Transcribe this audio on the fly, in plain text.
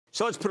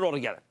So let's put it all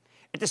together.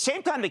 At the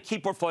same time that key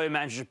portfolio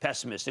managers are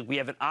pessimistic, we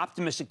have an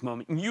optimistic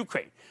moment in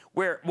Ukraine,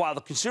 where while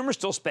the consumer is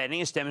still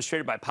spending, as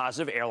demonstrated by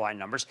positive airline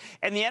numbers,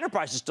 and the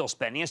enterprise is still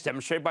spending, as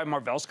demonstrated by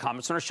Marvell's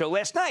comments on our show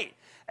last night.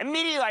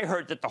 Immediately, I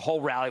heard that the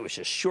whole rally was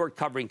just short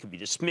covering, could be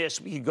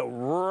dismissed. We could go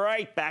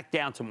right back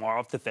down tomorrow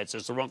if the Fed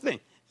says the wrong thing.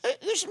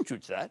 There's some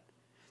truth to that.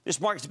 This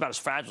market's about as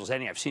fragile as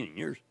any I've seen in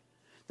years.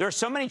 There are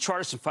so many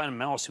chartists and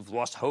fundamentalists who've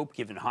lost hope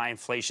given high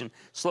inflation,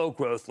 slow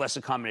growth, less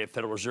accommodative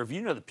Federal Reserve. You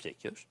know the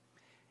particulars.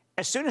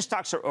 As soon as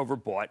stocks are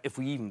overbought, if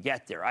we even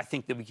get there, I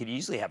think that we could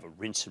easily have a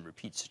rinse and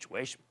repeat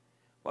situation.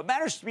 What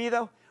matters to me,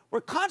 though, we're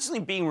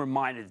constantly being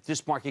reminded that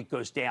this market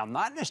goes down,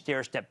 not in a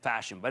stair-step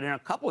fashion, but in a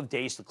couple of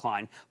days'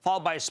 decline,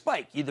 followed by a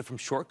spike, either from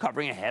short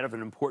covering ahead of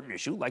an important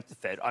issue, like the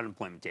Fed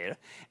unemployment data,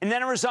 and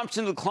then a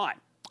resumption of decline.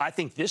 I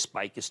think this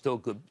spike is still a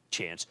good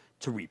chance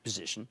to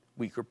reposition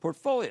weaker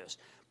portfolios.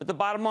 But the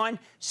bottom line,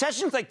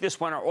 sessions like this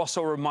one are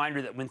also a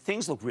reminder that when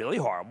things look really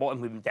horrible and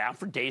we've been down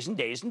for days and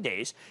days and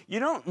days, you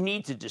don't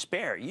need to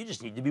despair. You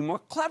just need to be more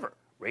clever.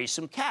 Raise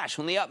some cash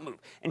on the up move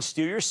and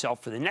steer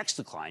yourself for the next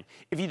decline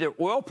if either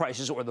oil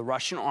prices or the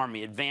Russian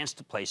army advance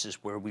to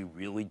places where we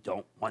really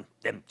don't want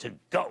them to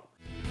go.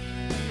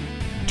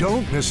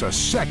 Don't miss a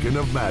second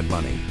of Mad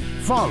Money.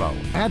 Follow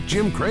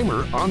 @Jim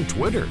Cramer on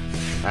Twitter.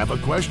 Have a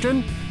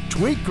question?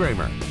 Tweet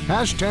Cramer.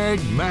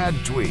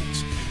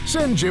 #MadTweets.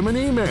 Send Jim an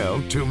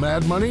email to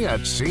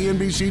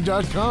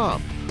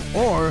madmoney@cnbc.com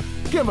or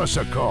give us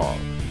a call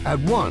at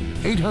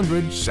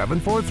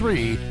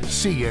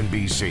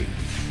 1-800-743-CNBC.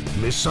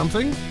 Miss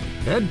something?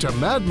 Head to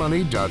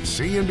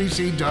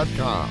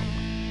madmoney.cnbc.com.